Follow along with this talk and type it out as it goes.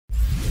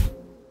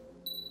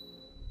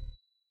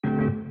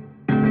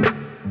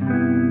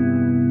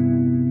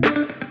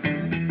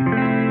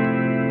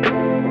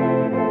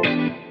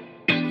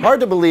Hard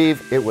to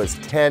believe it was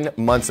 10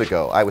 months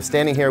ago. I was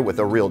standing here with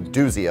a real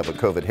doozy of a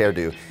COVID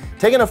hairdo,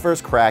 taking a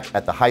first crack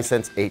at the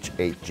Hisense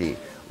U8G.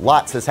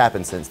 Lots has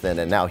happened since then,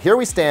 and now here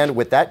we stand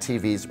with that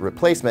TV's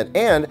replacement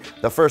and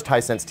the first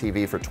Hisense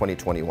TV for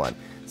 2021.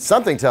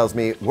 Something tells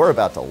me we're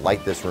about to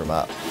light this room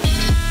up.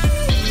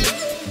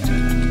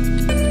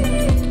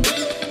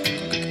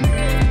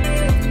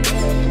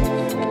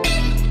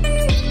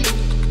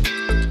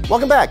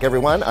 Welcome back,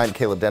 everyone. I'm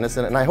Caleb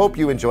Dennison, and I hope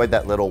you enjoyed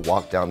that little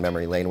walk down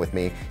memory lane with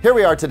me. Here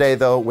we are today,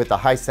 though, with the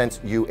Hisense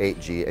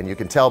U8G, and you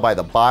can tell by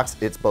the box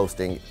it's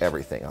boasting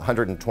everything.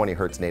 120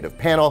 Hz native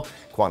panel,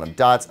 quantum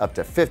dots, up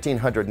to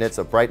 1500 nits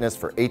of brightness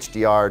for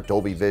HDR,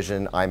 Dolby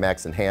Vision,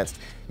 IMAX enhanced.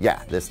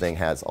 Yeah, this thing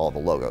has all the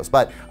logos.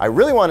 But I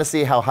really want to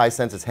see how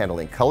Hisense is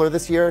handling color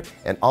this year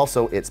and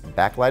also its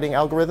backlighting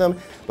algorithm.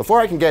 Before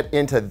I can get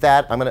into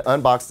that, I'm going to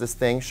unbox this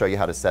thing, show you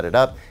how to set it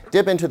up,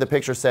 dip into the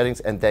picture settings,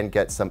 and then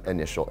get some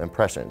initial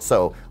impressions.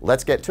 So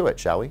let's get to it,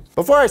 shall we?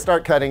 Before I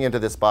start cutting into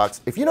this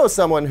box, if you know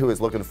someone who is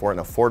looking for an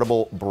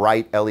affordable,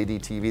 bright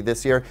LED TV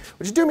this year,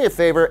 would you do me a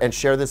favor and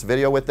share this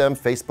video with them?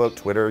 Facebook,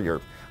 Twitter, your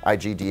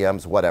IG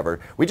DMs, whatever.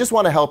 We just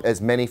want to help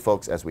as many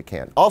folks as we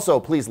can. Also,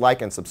 please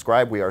like and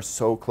subscribe. We are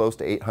so close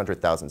to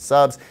 800,000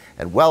 subs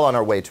and well on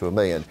our way to 1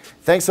 million.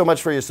 Thanks so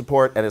much for your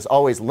support, and as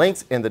always,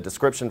 links in the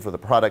description for the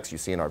products you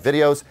see in our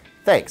videos.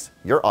 Thanks.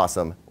 You're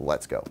awesome.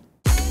 Let's go.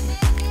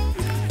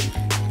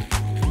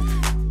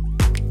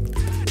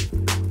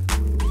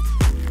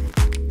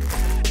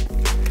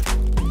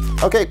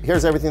 Okay,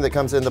 here's everything that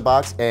comes in the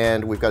box,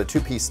 and we've got a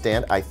two-piece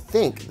stand. I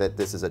think that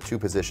this is a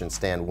two-position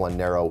stand, one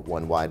narrow,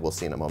 one wide. We'll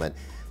see in a moment.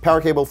 Power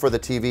cable for the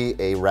TV,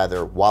 a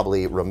rather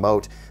wobbly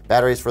remote,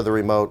 batteries for the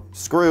remote,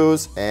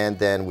 screws, and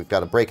then we've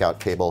got a breakout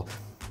cable.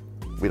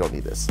 We don't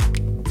need this.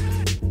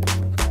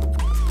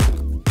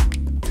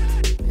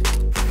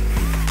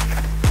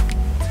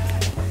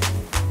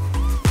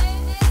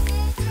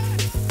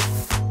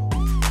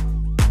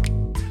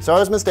 So I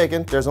was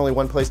mistaken. There's only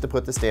one place to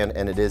put the stand,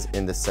 and it is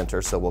in the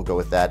center, so we'll go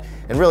with that.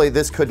 And really,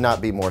 this could not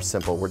be more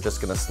simple. We're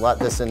just gonna slot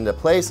this into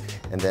place,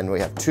 and then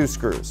we have two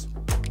screws.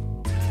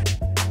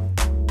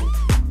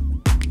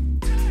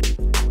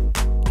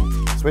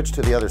 Switch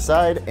to the other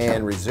side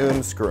and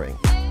resume screwing.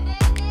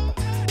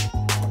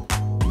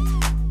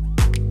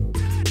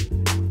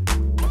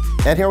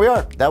 And here we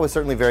are. That was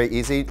certainly very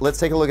easy. Let's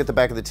take a look at the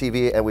back of the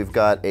TV, and we've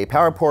got a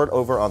power port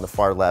over on the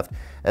far left,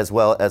 as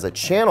well as a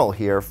channel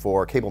here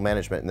for cable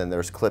management, and then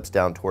there's clips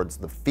down towards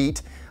the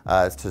feet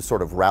to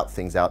sort of route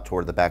things out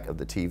toward the back of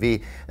the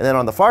TV. And then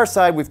on the far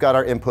side, we've got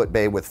our input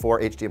bay with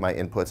 4 HDMI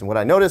inputs, and what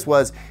I noticed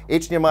was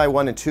HDMI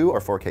 1 and 2 are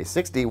 4K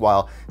 60,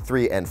 while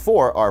 3 and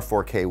 4 are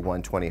 4K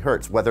 120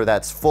 Hz. Whether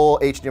that's full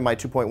HDMI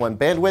 2.1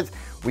 bandwidth,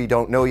 we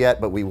don't know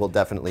yet, but we will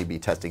definitely be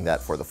testing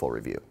that for the full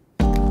review.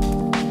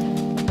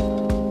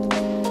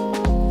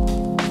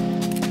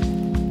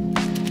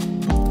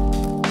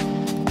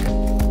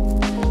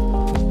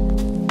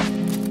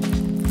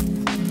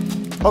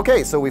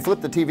 Okay, so we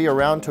flipped the TV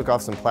around, took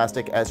off some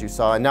plastic as you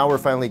saw, and now we're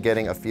finally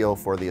getting a feel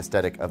for the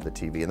aesthetic of the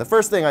TV. And the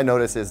first thing I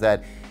notice is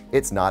that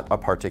it's not a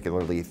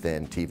particularly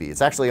thin TV.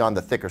 It's actually on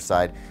the thicker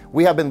side.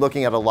 We have been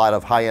looking at a lot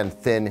of high-end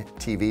thin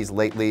TVs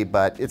lately,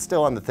 but it's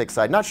still on the thick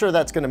side. Not sure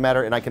that's gonna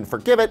matter, and I can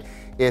forgive it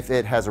if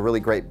it has a really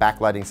great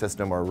backlighting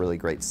system or a really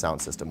great sound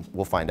system.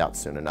 We'll find out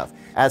soon enough.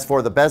 As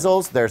for the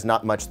bezels, there's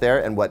not much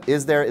there, and what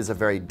is there is a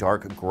very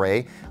dark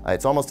gray.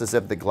 It's almost as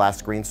if the glass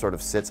screen sort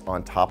of sits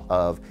on top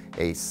of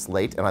a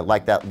slate, and I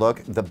like that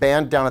look. The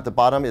band down at the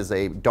bottom is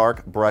a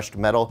dark brushed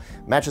metal,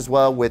 matches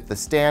well with the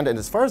stand, and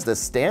as far as the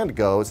stand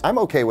goes, I'm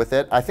okay with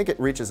it. I think it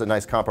reaches a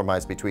nice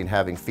compromise between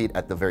having feet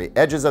at the very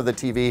edges of the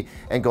TV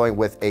and going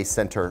with a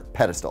center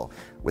pedestal.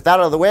 With that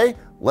out of the way,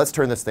 let's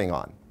turn this thing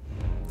on.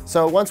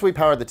 So once we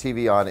power the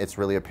TV on, it's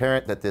really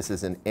apparent that this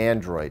is an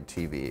Android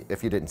TV,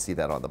 if you didn't see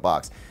that on the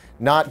box.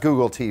 Not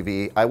Google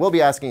TV. I will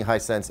be asking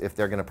Hisense if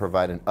they're going to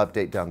provide an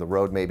update down the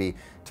road maybe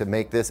to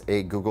make this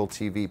a Google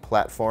TV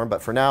platform,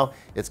 but for now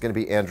it's going to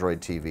be Android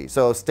TV.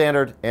 So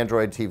standard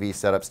Android TV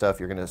setup stuff.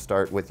 You're going to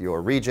start with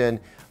your region,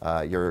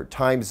 your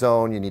time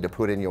zone. You need to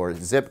put in your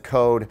zip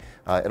code.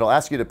 It'll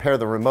ask you to pair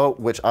the remote,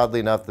 which oddly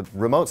enough the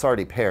remote's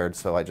already paired,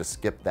 so I just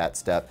skipped that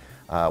step.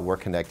 We're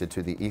connected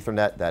to the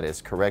Ethernet. That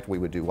is correct. We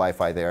would do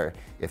Wi-Fi there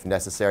if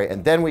necessary.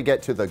 And then we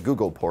get to the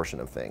Google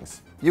portion of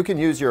things. You can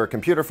use your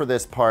computer for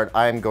this part.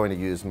 I'm going to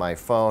use my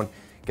phone.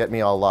 Get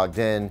me all logged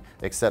in,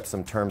 accept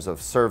some terms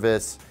of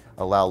service,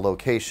 allow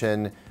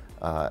location.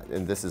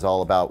 And this is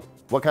all about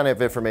what kind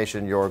of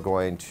information you're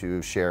going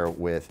to share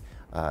with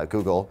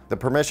Google. The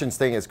permissions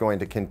thing is going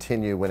to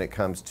continue when it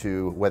comes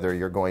to whether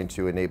you're going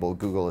to enable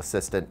Google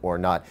Assistant or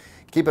not.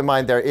 Keep in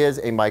mind there is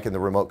a mic in the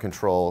remote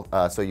control,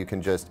 so you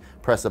can just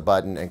press a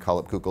button and call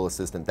up Google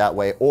Assistant that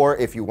way, or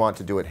if you want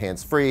to do it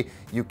hands-free,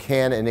 you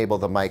can enable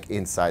the mic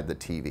inside the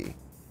TV.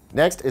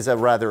 Next is a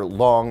rather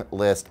long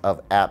list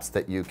of apps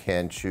that you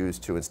can choose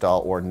to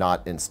install or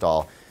not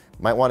install.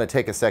 Might want to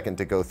take a second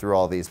to go through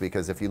all these,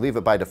 because if you leave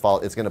it by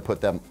default, it's going to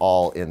put them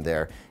all in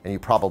there, and you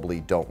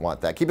probably don't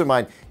want that. Keep in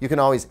mind, you can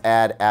always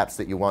add apps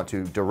that you want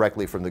to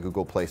directly from the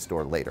Google Play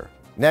Store later.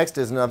 Next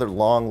is another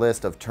long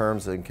list of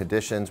terms and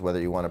conditions, whether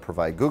you want to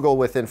provide Google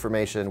with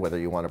information, whether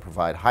you want to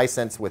provide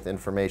Hisense with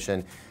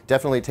information.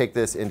 Definitely take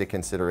this into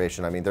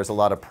consideration. I mean, there's a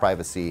lot of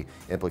privacy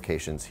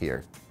implications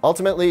here.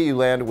 Ultimately, you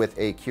land with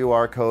a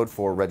QR code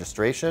for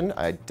registration.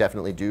 I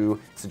definitely do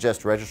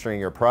suggest registering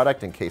your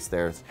product in case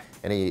there's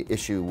any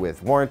issue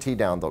with warranty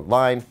down the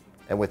line.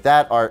 And with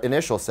that, our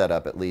initial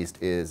setup at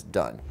least is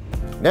done.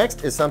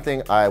 Next is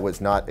something I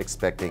was not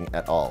expecting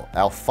at all,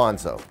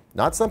 Alfonso.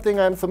 Not something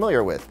I'm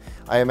familiar with.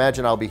 I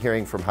imagine I'll be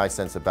hearing from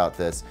Hisense about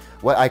this.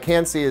 What I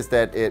can see is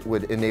that it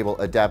would enable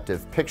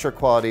adaptive picture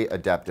quality,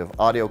 adaptive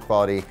audio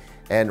quality,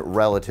 and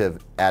relative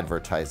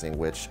advertising,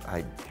 which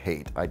I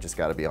hate. I just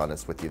gotta be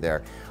honest with you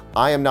there.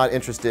 I am not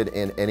interested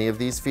in any of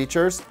these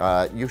features.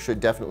 You should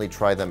definitely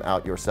try them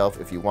out yourself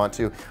if you want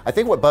to. I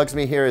think what bugs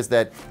me here is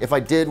that if I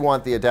did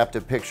want the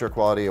adaptive picture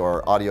quality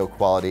or audio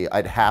quality,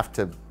 I'd have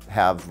to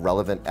have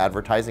relevant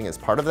advertising as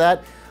part of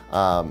that.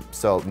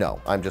 So no,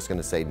 I'm just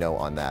gonna say no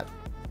on that.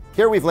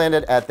 Here we've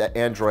landed at the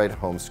Android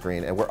home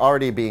screen, and we're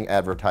already being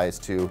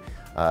advertised to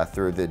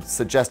through the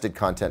suggested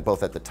content,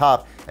 both at the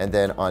top and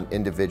then on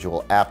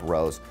individual app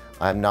rows.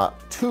 I'm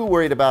not too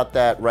worried about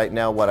that right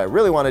now. What I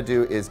really want to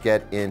do is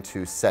get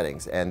into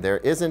settings, and there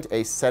isn't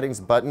a settings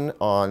button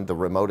on the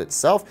remote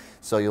itself,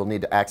 so you'll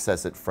need to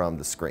access it from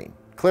the screen.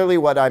 Clearly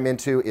what I'm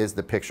into is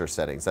the picture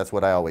settings. That's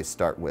what I always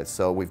start with.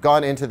 So we've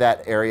gone into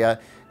that area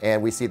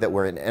and we see that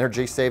we're in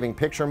energy saving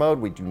picture mode.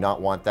 We do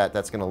not want that.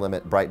 That's going to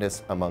limit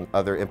brightness among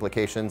other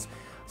implications.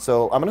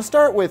 So I'm going to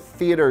start with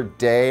theater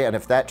day, and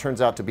if that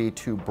turns out to be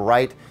too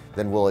bright,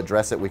 then we'll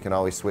address it. We can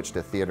always switch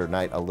to theater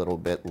night a little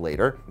bit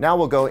later. Now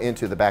we'll go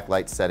into the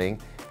backlight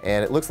setting,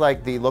 and it looks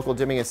like the local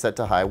dimming is set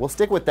to high. We'll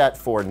stick with that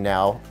for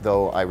now,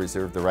 though I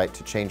reserve the right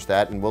to change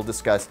that, and we'll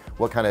discuss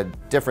what kind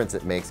of difference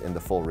it makes in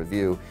the full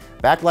review.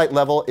 Backlight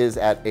level is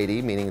at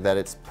 80, meaning that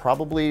it's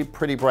probably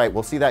pretty bright.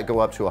 We'll see that go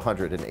up to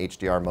 100 in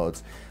HDR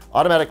modes.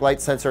 Automatic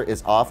light sensor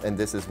is off, and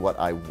this is what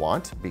I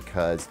want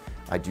because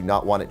I do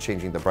not want it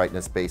changing the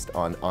brightness based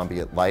on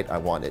ambient light. I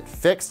want it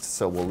fixed,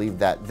 so we'll leave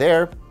that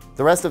there.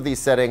 The rest of these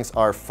settings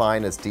are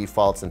fine as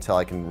defaults until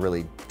I can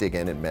really dig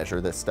in and measure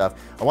this stuff.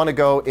 I want to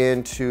go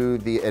into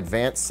the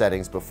advanced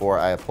settings before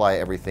I apply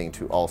everything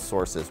to all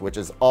sources, which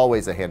is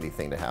always a handy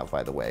thing to have,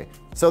 by the way.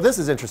 So this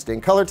is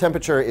interesting. Color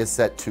temperature is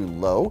set to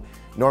low.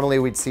 Normally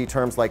we'd see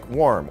terms like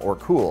warm or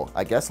cool.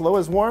 I guess low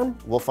is warm?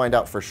 We'll find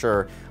out for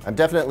sure. I'm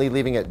definitely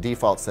leaving it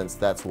default since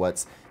that's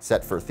what's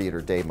set for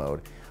theater day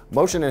mode.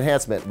 Motion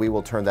enhancement, we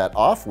will turn that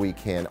off. We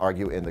can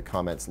argue in the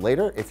comments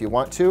later if you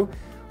want to.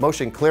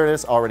 Motion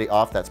clearness already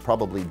off, that's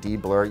probably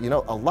de-blur. You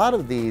know, a lot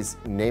of these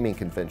naming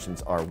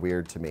conventions are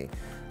weird to me.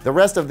 The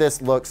rest of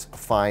this looks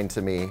fine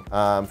to me.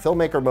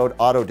 Filmmaker mode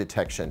auto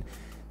detection.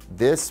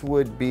 This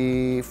would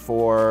be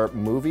for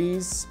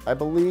movies, I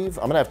believe.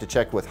 I'm gonna have to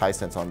check with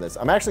Hisense on this.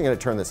 I'm actually gonna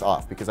turn this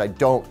off because I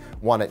don't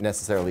want it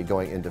necessarily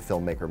going into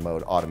filmmaker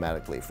mode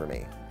automatically for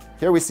me.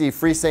 Here we see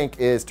FreeSync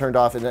is turned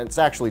off and it's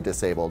actually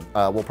disabled.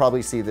 We'll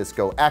probably see this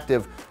go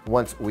active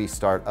once we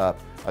start up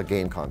a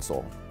game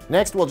console.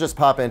 Next, we'll just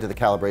pop into the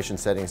calibration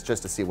settings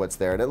just to see what's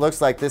there. And it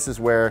looks like this is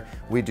where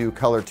we do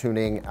color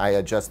tuning. I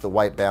adjust the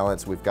white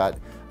balance. We've got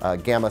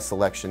gamma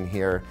selection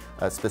here,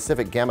 a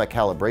specific gamma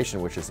calibration,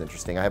 which is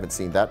interesting. I haven't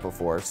seen that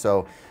before.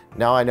 So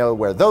now I know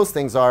where those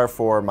things are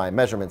for my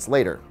measurements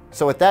later.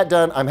 So with that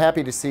done, I'm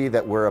happy to see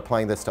that we're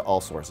applying this to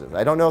all sources.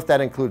 I don't know if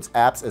that includes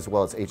apps as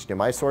well as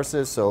HDMI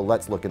sources, so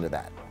let's look into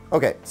that.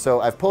 Okay,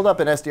 so I've pulled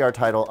up an SDR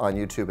title on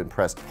YouTube and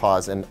pressed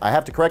pause, and I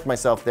have to correct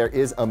myself, there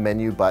is a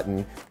menu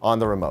button on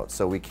the remote,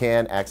 so we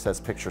can access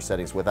picture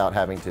settings without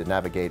having to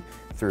navigate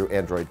through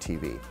Android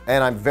TV.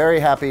 And I'm very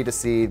happy to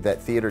see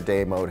that theater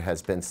day mode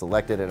has been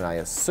selected, and I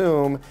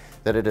assume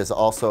that it has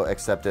also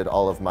accepted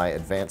all of my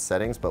advanced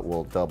settings, but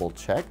we'll double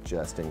check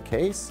just in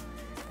case.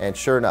 And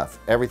sure enough,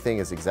 everything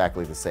is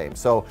exactly the same.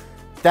 So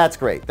that's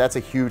great, that's a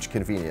huge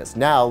convenience.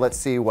 Now let's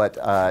see what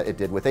it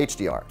did with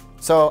HDR.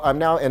 So I'm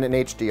now in an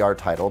HDR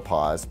title,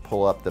 pause,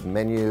 pull up the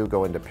menu,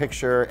 go into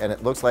picture, and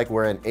it looks like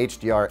we're in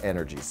HDR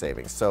energy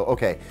savings. So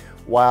okay,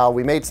 while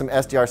we made some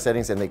SDR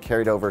settings and they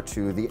carried over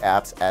to the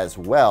apps as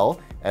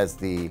well as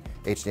the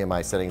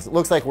HDMI settings, it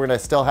looks like we're gonna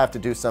still have to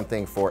do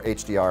something for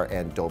HDR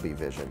and Dolby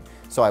Vision.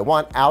 So I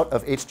want out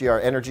of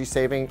HDR energy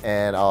saving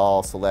and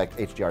I'll select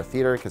HDR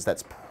theater because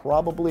that's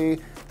probably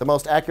the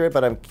most accurate,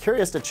 but I'm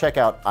curious to check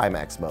out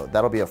IMAX mode.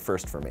 That'll be a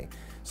first for me.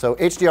 So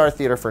HDR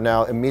theater for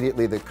now,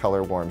 immediately the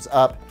color warms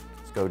up.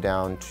 Let's go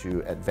down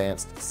to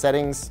advanced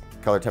settings.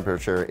 Color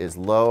temperature is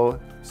low,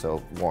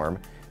 so warm.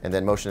 And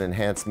then motion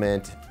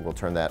enhancement, we'll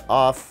turn that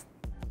off.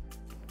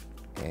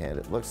 And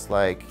it looks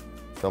like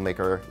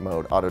filmmaker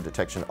mode auto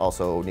detection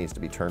also needs to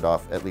be turned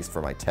off, at least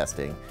for my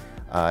testing.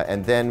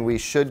 And then we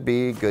should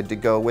be good to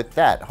go with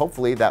that.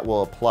 Hopefully that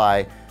will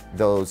apply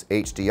those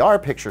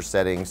HDR picture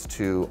settings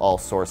to all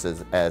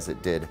sources as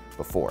it did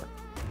before.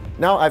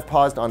 Now I've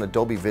paused on a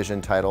Dolby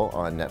Vision title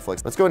on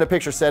Netflix. Let's go into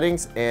picture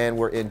settings and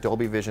we're in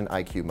Dolby Vision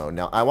IQ mode.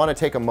 Now I want to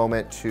take a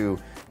moment to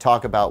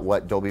talk about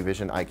what Dolby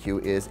Vision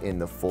IQ is in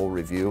the full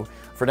review.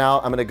 For now,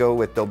 I'm going to go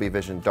with Dolby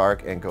Vision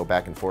Dark and go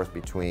back and forth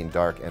between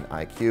Dark and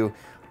IQ.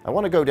 I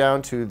want to go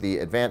down to the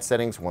advanced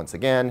settings once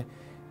again.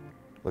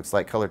 Looks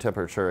like color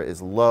temperature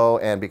is low,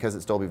 and because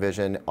it's Dolby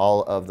Vision,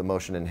 all of the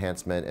motion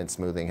enhancement and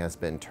smoothing has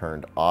been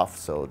turned off,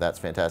 so that's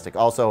fantastic.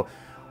 Also,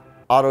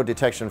 auto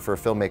detection for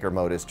filmmaker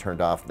mode is turned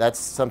off. That's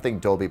something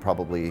Dolby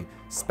probably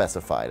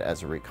specified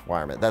as a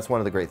requirement. That's one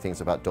of the great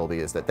things about Dolby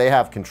is that they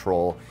have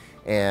control,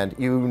 and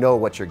you know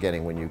what you're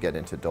getting when you get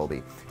into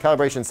Dolby.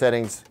 Calibration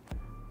settings,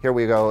 here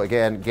we go.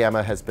 Again,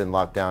 gamma has been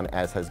locked down,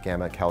 as has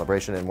gamma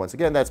calibration, and once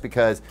again, that's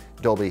because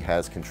Dolby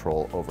has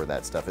control over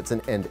that stuff. It's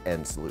an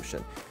end-to-end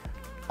solution.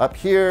 Up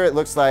here, it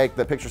looks like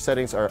the picture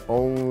settings are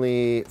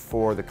only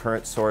for the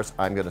current source.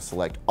 I'm going to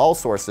select all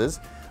sources.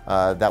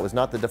 That was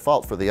not the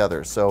default for the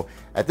others. So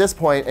at this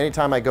point,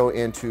 anytime I go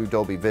into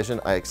Dolby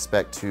Vision, I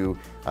expect to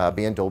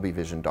be in Dolby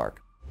Vision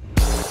Dark.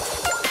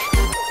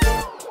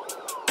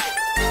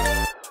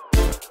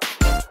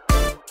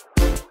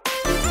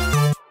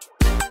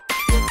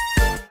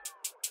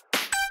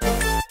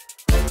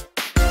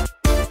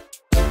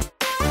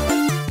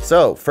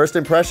 So, first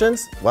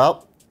impressions?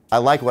 Well, I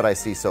like what I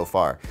see so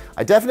far.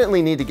 I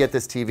definitely need to get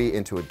this TV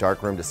into a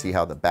dark room to see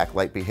how the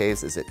backlight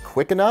behaves. Is it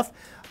quick enough?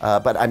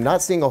 But I'm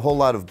not seeing a whole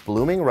lot of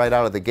blooming right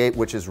out of the gate,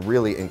 which is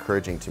really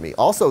encouraging to me.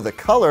 Also, the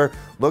color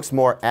looks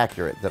more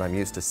accurate than I'm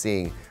used to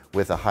seeing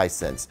with a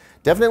Hisense.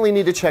 Definitely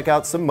need to check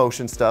out some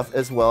motion stuff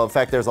as well. In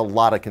fact, there's a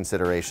lot of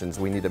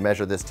considerations. We need to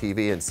measure this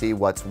TV and see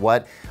what's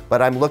what,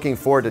 but I'm looking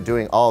forward to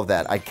doing all of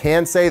that. I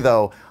can say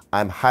though,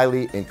 I'm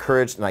highly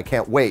encouraged and I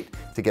can't wait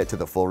to get to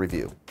the full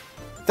review.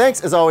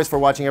 Thanks as always for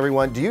watching,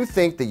 everyone. Do you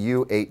think the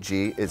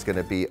U8G is going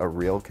to be a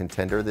real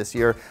contender this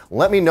year?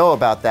 Let me know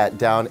about that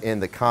down in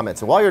the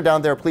comments. And while you're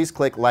down there, please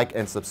click like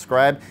and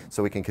subscribe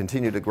so we can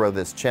continue to grow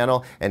this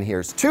channel. And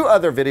here's 2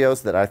 other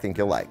videos that I think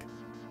you'll like.